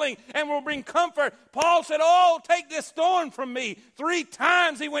healing, and will bring comfort. Paul said, oh, take this thorn from me. 3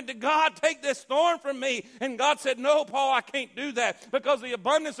 times he went to God, take this thorn from me. And God said, no, Paul, I can't do that. Because the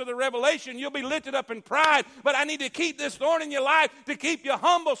abundance of the revelation, you'll be lifted up in pride. But I need to keep this thorn in your life to keep you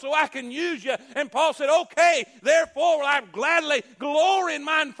humble so I can use you. And Paul said, okay, therefore will I gladly glory in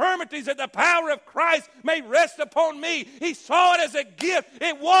my infirmities, that the power of Christ may rest upon me. He saw it as a gift.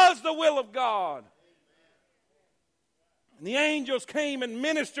 It was the will of God. And the angels came and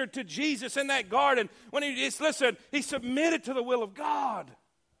ministered to Jesus in that garden. When he submitted to the will of God.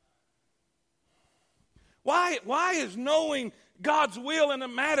 Why is knowing God's will in a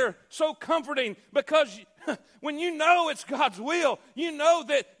matter so comforting? Because when you know it's God's will, you know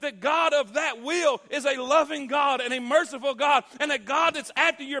that the God of that will is a loving God and a merciful God, and a God that's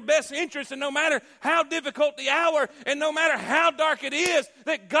after your best interest. And no matter how difficult the hour, and no matter how dark it is,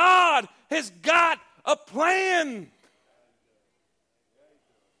 that God has got a plan.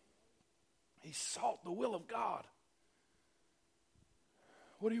 He sought the will of God.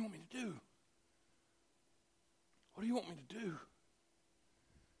 What do you want me to do? What do you want me to do?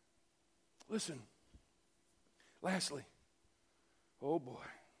 Listen. Lastly, oh boy,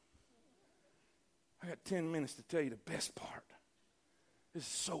 I got 10 minutes to tell you the best part. This is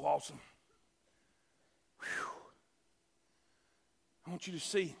so awesome. Whew. I want you to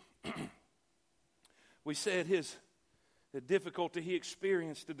see, we said the difficulty he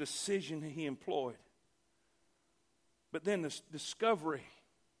experienced, the decision he employed, but then the discovery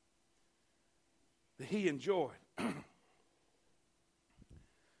that he enjoyed.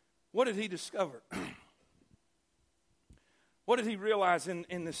 What did he discover? What did he realize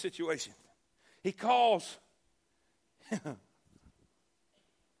in this situation? He calls and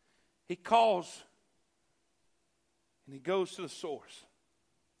he goes to the source.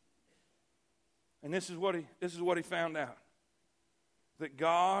 And this is what he found out. That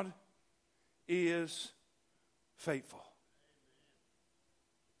God is faithful.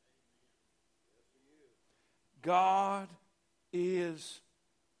 God is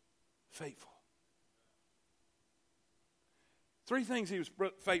faithful. 3 things he was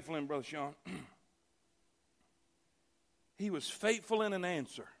faithful in, Brother Sean. He was faithful in an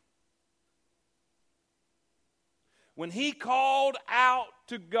answer. When he called out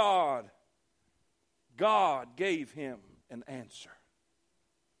to God, God gave him an answer.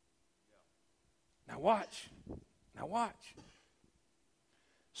 Now watch.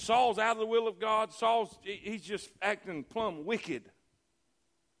 Saul's out of the will of God. He's just acting plumb wicked.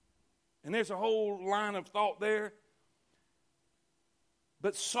 And there's a whole line of thought there.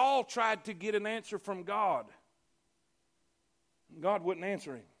 But Saul tried to get an answer from God. God wouldn't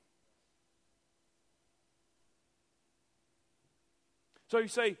answer him. So you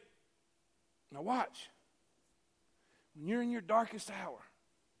say, now watch. When you're in your darkest hour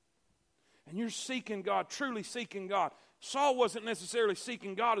and you're seeking God, truly seeking God, Saul wasn't necessarily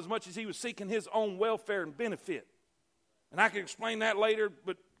seeking God as much as he was seeking his own welfare and benefit. And I can explain that later,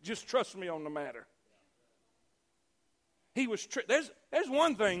 but just trust me on the matter. He was there's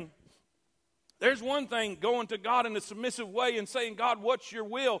one thing. There's one thing going to God in a submissive way and saying, God, what's your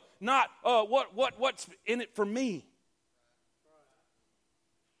will? Not what's in it for me.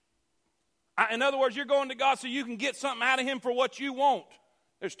 In other words, you're going to God so you can get something out of him for what you want.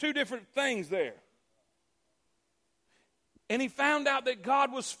 There's two different things there. And he found out that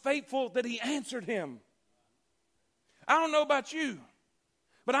God was faithful, that he answered him. I don't know about you,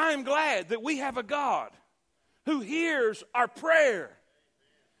 but I am glad that we have a God who hears our prayer.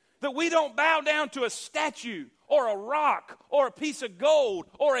 That we don't bow down to a statue or a rock or a piece of gold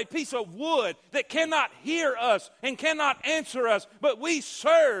or a piece of wood that cannot hear us and cannot answer us, but we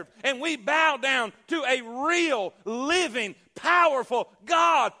serve and we bow down to a real, living, powerful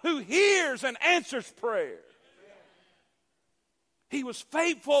God who hears and answers prayer. He was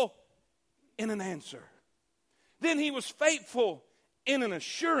faithful in an answer. Then he was faithful in an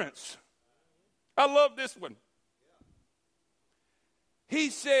assurance. I love this one. He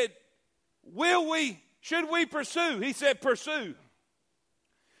said, should we pursue? He said, pursue.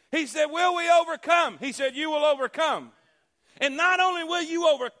 He said, will we overcome? He said, you will overcome. And not only will you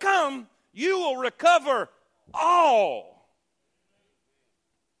overcome, you will recover all.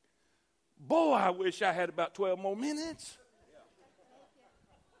 Boy, I wish I had about 12 more minutes.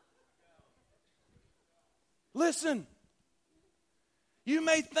 Listen, you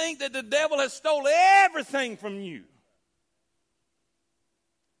may think that the devil has stolen everything from you.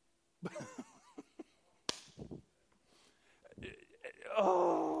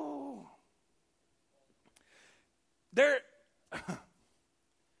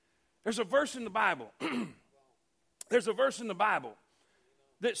 There's a verse in the Bible. There's a verse in the Bible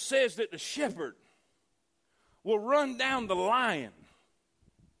that says that the shepherd will run down the lion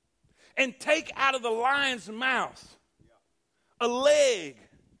and take out of the lion's mouth a leg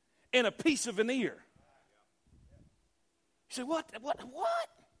and a piece of an ear. You say, what?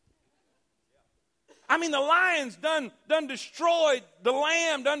 I mean, the lion's done destroyed the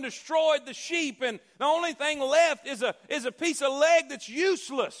lamb, done destroyed the sheep, and the only thing left is a piece of leg that's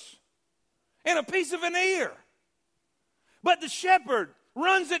useless and a piece of an ear. But the shepherd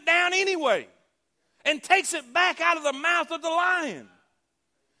runs it down anyway and takes it back out of the mouth of the lion.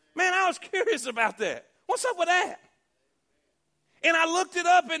 Man, I was curious about that. What's up with that? And I looked it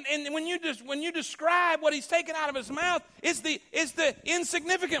up, and when you describe what he's taken out of his mouth, it's the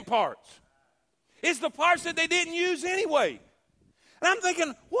insignificant parts. It's the parts that they didn't use anyway. And I'm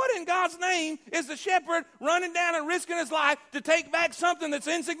thinking, what in God's name is the shepherd running down and risking his life to take back something that's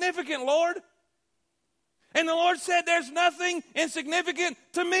insignificant, Lord? And the Lord said, there's nothing insignificant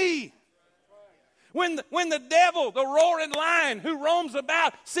to me. When the devil, the roaring lion who roams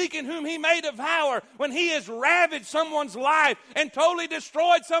about seeking whom he may devour, when he has ravaged someone's life and totally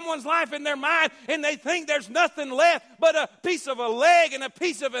destroyed someone's life in their mind, and they think there's nothing left but a piece of a leg and a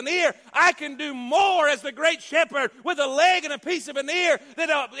piece of an ear, I can do more as the great shepherd with a leg and a piece of an ear than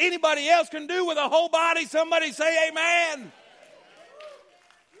anybody else can do with a whole body. Somebody say amen.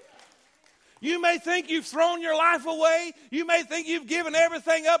 You may think you've thrown your life away. You may think you've given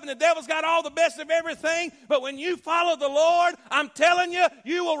everything up and the devil's got all the best of everything. But when you follow the Lord, I'm telling you,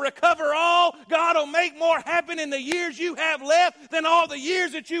 you will recover all. God will make more happen in the years you have left than all the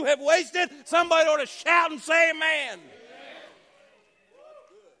years that you have wasted. Somebody ought to shout and say amen.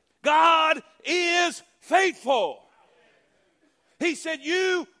 God is faithful. He said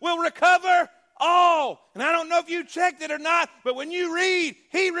you will recover all. And I don't know if you checked it or not, but when you read,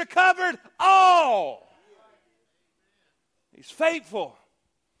 he recovered all. He's faithful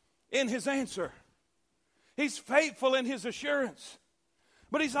in his answer. He's faithful in his assurance.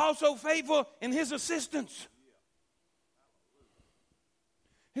 But he's also faithful in his assistance.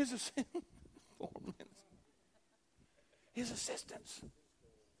 His assistance.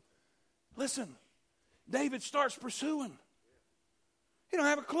 Listen, David starts pursuing. He don't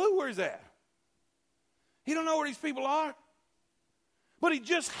have a clue where he's at. He don't know where these people are. But he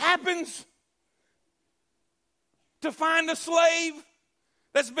just happens to find a slave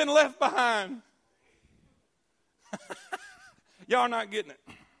that's been left behind. Y'all not getting it.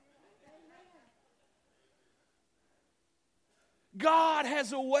 God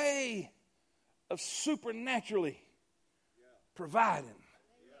has a way of supernaturally providing.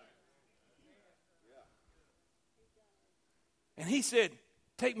 And he said,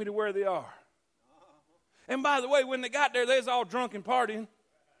 take me to where they are. And by the way, when they got there, they was all drunk and partying.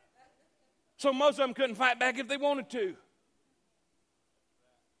 So most of them couldn't fight back if they wanted to.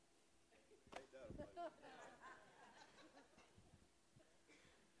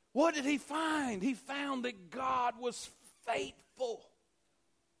 What did he find? He found that God was faithful.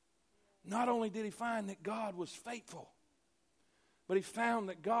 Not only did he find that God was faithful, but he found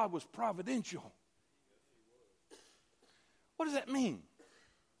that God was providential. What does that mean?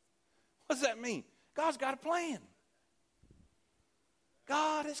 What does that mean? God's got a plan.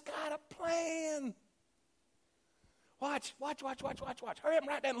 God has got a plan. Watch. Hurry up and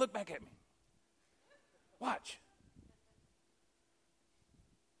write that and look back at me. Watch.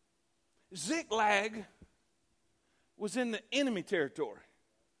 Ziklag was in the enemy territory.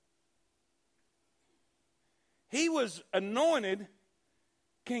 He was anointed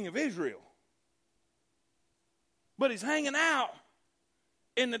king of Israel. But he's hanging out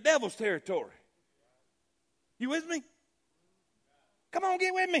in the devil's territory. You with me? Come on,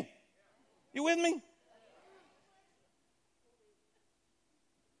 get with me. You with me?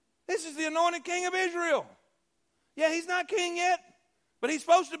 This is the anointed king of Israel. Yeah, he's not king yet, but he's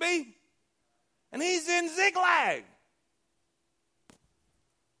supposed to be. And he's in Ziklag.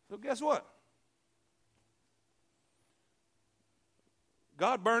 So guess what?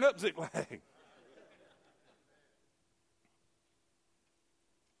 God burned up Ziklag.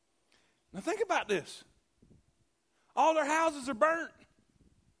 Now think about this. All their houses are burnt.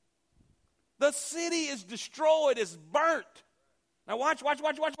 The city is destroyed, it's burnt. Now watch.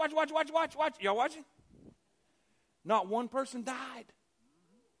 Y'all watching? Not one person died.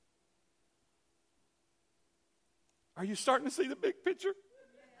 Are you starting to see the big picture?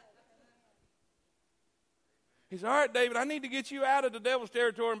 He said, all right, David, I need to get you out of the devil's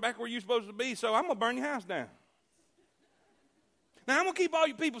territory and back where you're supposed to be, so I'm going to burn your house down. Now, I'm going to keep all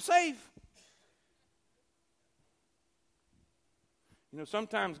you people safe. You know,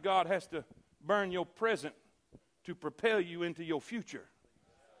 sometimes God has to burn your present to propel you into your future.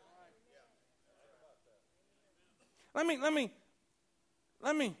 Let me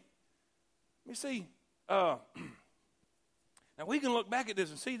see. Now, we can look back at this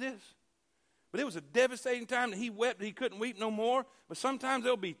and see this. But it was a devastating time that he wept. He couldn't weep no more. But sometimes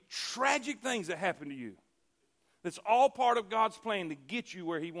there'll be tragic things that happen to you. That's all part of God's plan to get you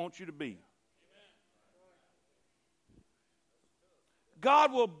where he wants you to be.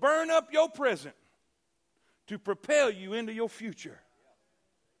 God will burn up your present to propel you into your future.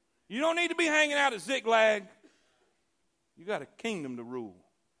 You don't need to be hanging out at Ziklag. You got a kingdom to rule.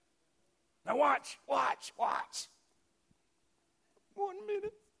 Now watch. 1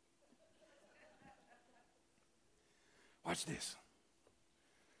 minute. Watch this.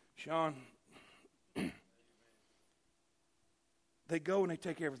 Sean, they go and they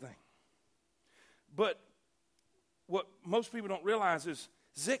take everything. But what most people don't realize is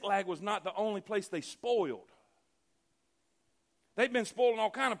Ziklag was not the only place they spoiled. They've been spoiling all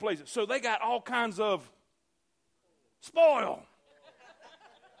kinds of places. So they got all kinds of spoil.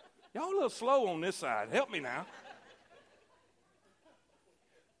 Y'all a little slow on this side. Help me now.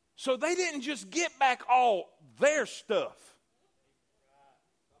 So they didn't just get back all their stuff.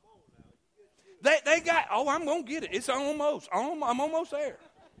 They got, I'm going to get it. It's almost, I'm almost there.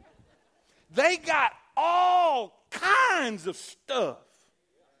 They got all kinds of stuff.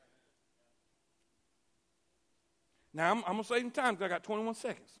 Now, I'm going to save some time because I got 21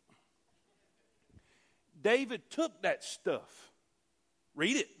 seconds. David took that stuff.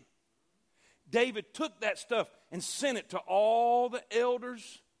 Read it. David took that stuff and sent it to all the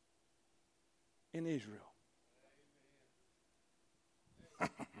elders in Israel.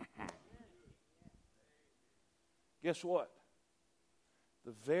 Guess what?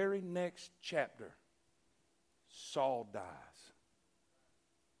 The very next chapter, Saul dies.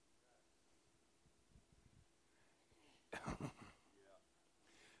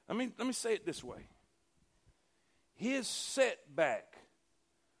 Let me say it this way. His setback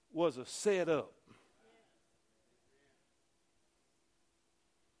was a setup.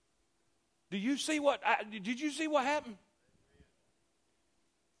 Did you see what happened?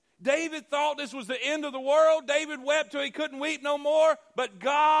 David thought this was the end of the world. David wept till he couldn't weep no more. But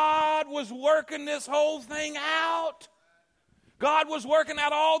God was working this whole thing out. God was working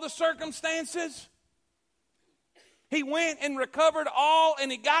out all the circumstances. He went and recovered all, and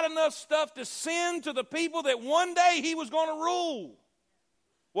he got enough stuff to send to the people that one day he was going to rule.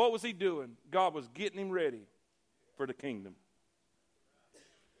 What was he doing? God was getting him ready for the kingdom.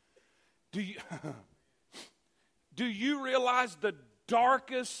 Do you realize the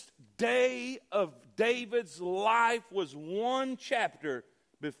darkest day of David's life was one chapter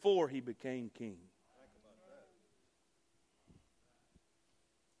before he became king?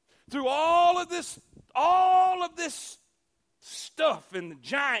 Through all of this stuff and the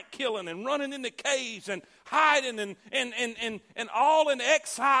giant killing and running into caves and hiding and all in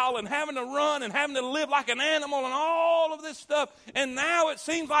exile and having to run and having to live like an animal and all of this stuff. And now it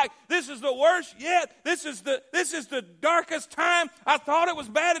seems like this is the worst yet. This is the darkest time. I thought it was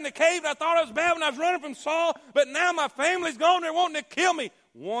bad in the cave. And I thought it was bad when I was running from Saul. But now my family's gone. They're wanting to kill me.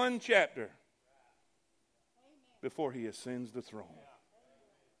 One chapter before he ascends the throne.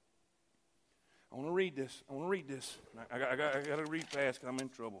 I want to read this. I got to read fast because I'm in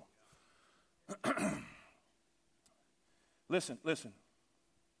trouble. Listen.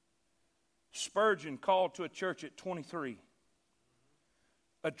 Spurgeon called to a church at 23,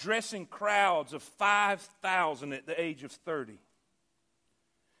 addressing crowds of 5,000 at the age of 30.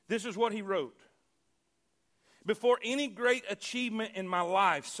 This is what he wrote. Before any great achievement in my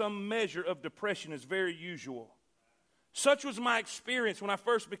life, some measure of depression is very usual. Such was my experience when I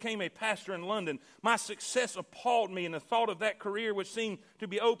first became a pastor in London. My success appalled me, and the thought of that career, which seemed to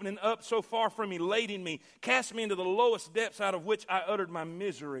be opening up so far from elating me, cast me into the lowest depths out of which I uttered my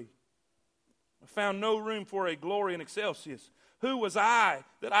misery. I found no room for a glory in excelsis. Who was I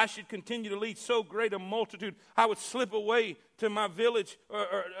that I should continue to lead so great a multitude? I would slip away to my village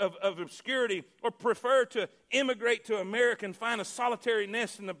of obscurity, or prefer to immigrate to America and find a solitary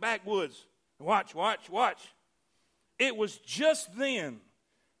nest in the backwoods. Watch. It was just then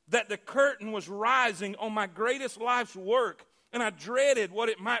that the curtain was rising on my greatest life's work, and I dreaded what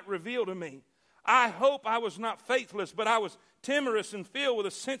it might reveal to me. I hope I was not faithless, but I was timorous and filled with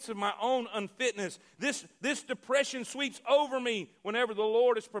a sense of my own unfitness. This depression sweeps over me whenever the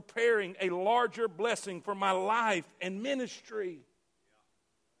Lord is preparing a larger blessing for my life and ministry.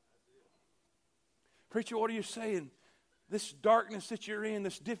 Preacher, what are you saying? This darkness that you're in,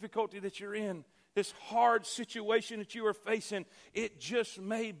 this difficulty that you're in, this hard situation that you are facing, it just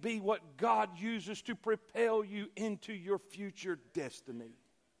may be what God uses to propel you into your future destiny.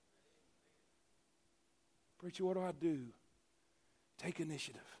 Preacher, what do? Take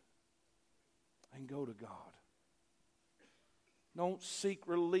initiative and go to God. Don't seek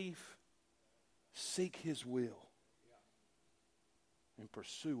relief. Seek His will. And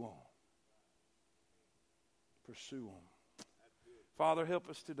pursue on. Pursue on. Father, help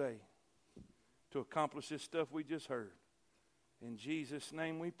us today to accomplish this stuff we just heard. In Jesus'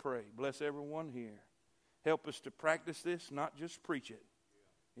 name we pray. Bless everyone here. Help us to practice this, not just preach it.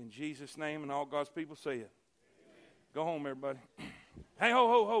 In Jesus' name, and all God's people say it. Amen. Go home, everybody. Hey, ho.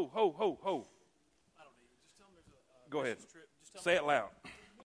 I don't need you. Just tell them there's a Go ahead. trip. Just tell Say it loud.